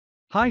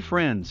Hi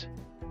friends!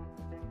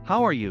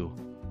 How are you?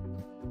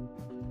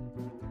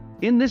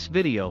 In this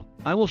video,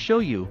 I will show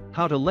you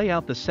how to lay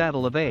out the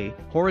saddle of a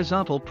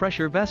horizontal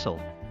pressure vessel.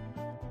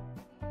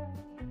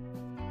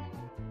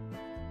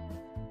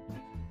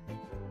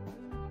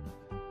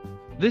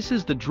 This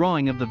is the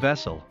drawing of the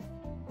vessel.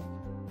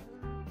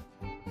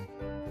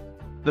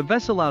 The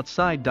vessel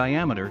outside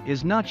diameter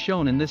is not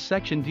shown in this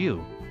section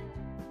view.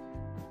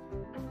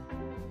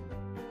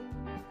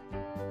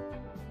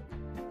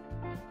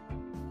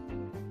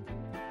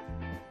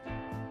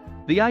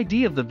 The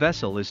ID of the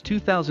vessel is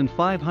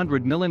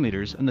 2,500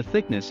 mm and the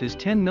thickness is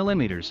 10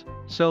 mm,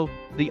 so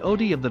the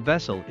OD of the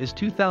vessel is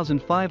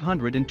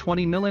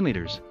 2,520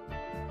 mm.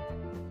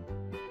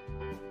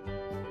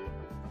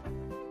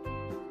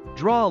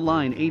 Draw a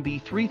line AB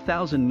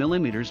 3,000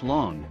 mm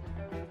long.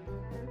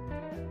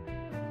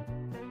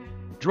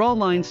 Draw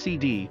line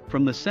CD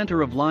from the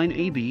center of line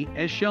AB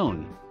as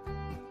shown.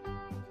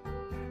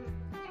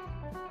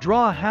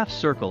 Draw a half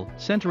circle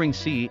centering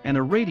C and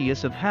a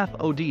radius of half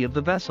OD of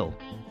the vessel.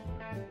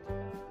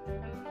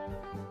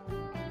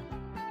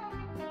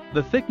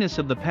 The thickness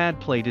of the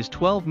pad plate is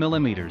 12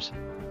 mm.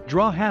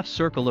 Draw half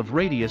circle of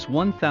radius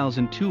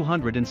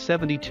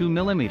 1,272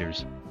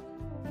 mm.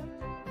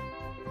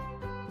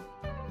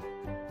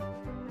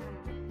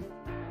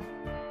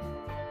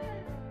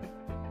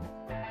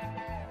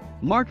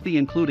 Mark the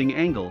including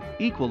angle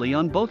equally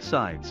on both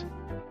sides.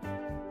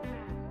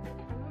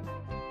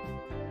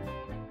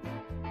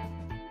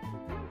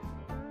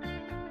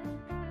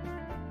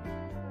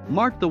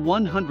 Mark the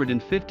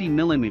 150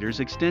 mm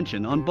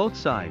extension on both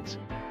sides.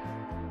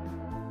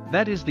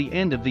 That is the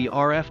end of the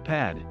RF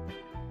pad.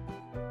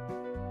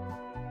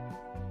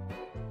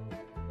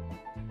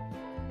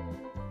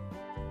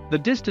 The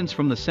distance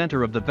from the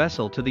center of the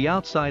vessel to the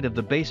outside of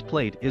the base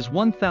plate is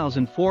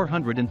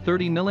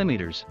 1,430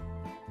 mm.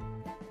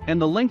 And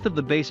the length of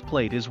the base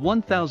plate is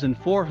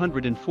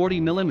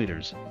 1,440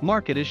 mm,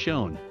 mark it as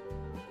shown.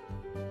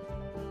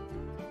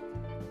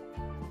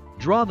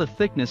 Draw the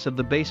thickness of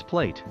the base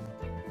plate.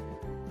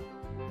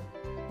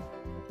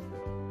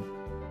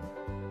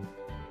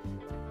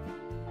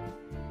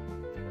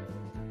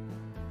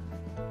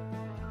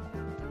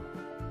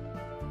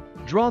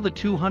 Draw the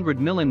 200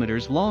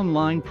 mm long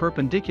line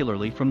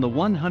perpendicularly from the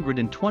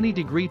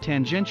 120-degree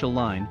tangential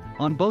line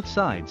on both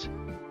sides.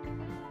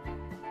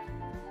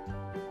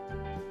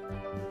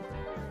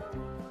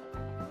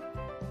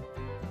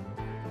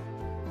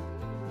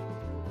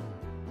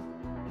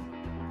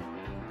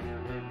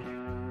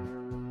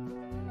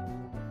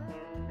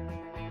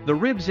 The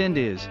rib's end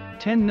is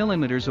 10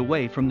 mm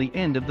away from the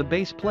end of the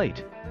base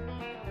plate.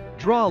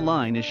 Draw a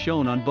line as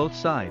shown on both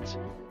sides.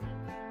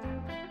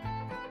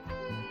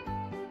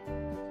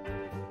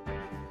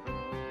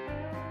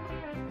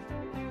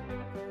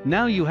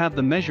 Now you have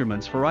the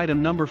measurements for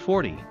item number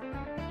 40.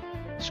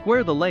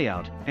 Square the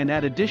layout and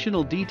add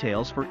additional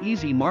details for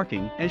easy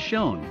marking as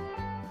shown.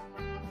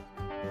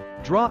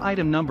 Draw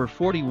item number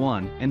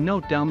 41 and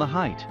note down the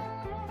height.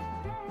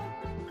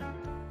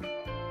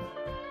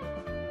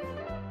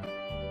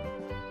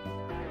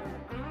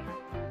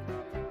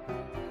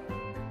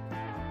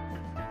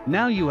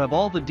 Now you have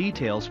all the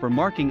details for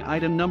marking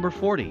item number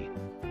 40.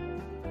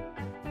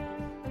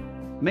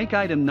 Make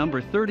item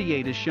number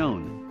 38 as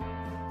shown.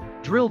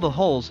 Drill the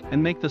holes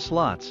and make the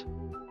slots.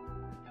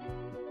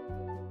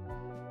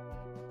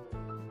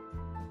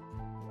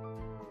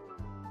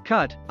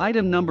 Cut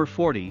item number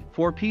 40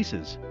 4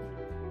 pieces.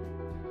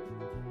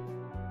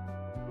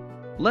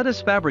 Let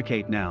us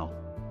fabricate now.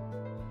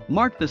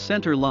 Mark the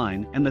center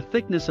line and the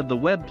thickness of the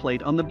web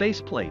plate on the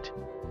base plate.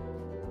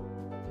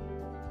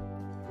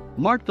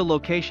 Mark the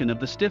location of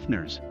the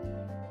stiffeners.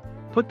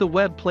 Put the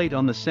web plate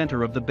on the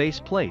center of the base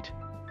plate.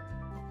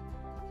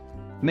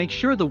 Make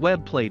sure the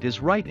web plate is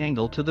right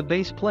angle to the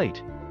base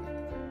plate.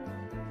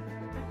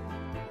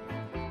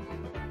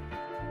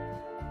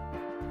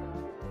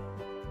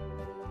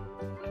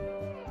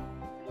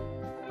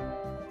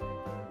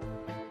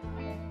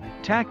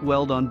 Tack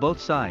weld on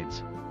both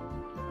sides.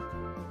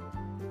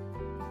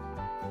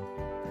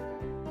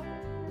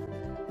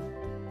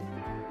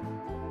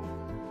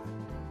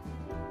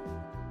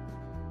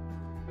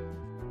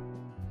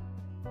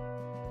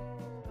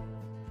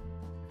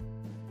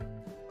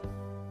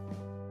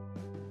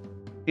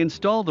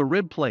 Install the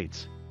rib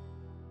plates.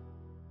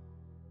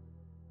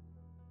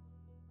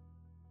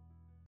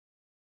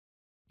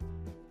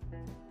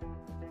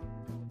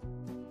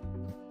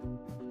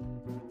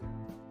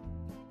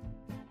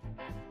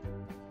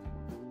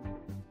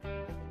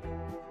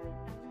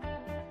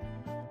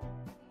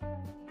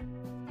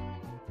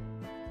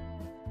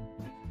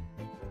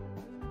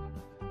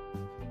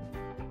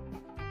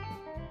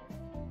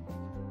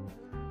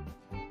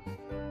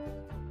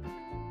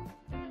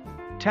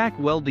 Tack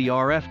weld the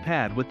RF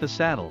pad with the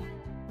saddle.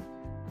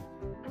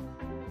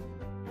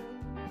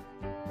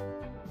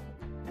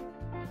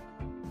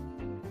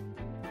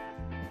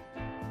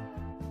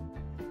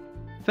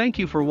 Thank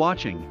you for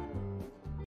watching.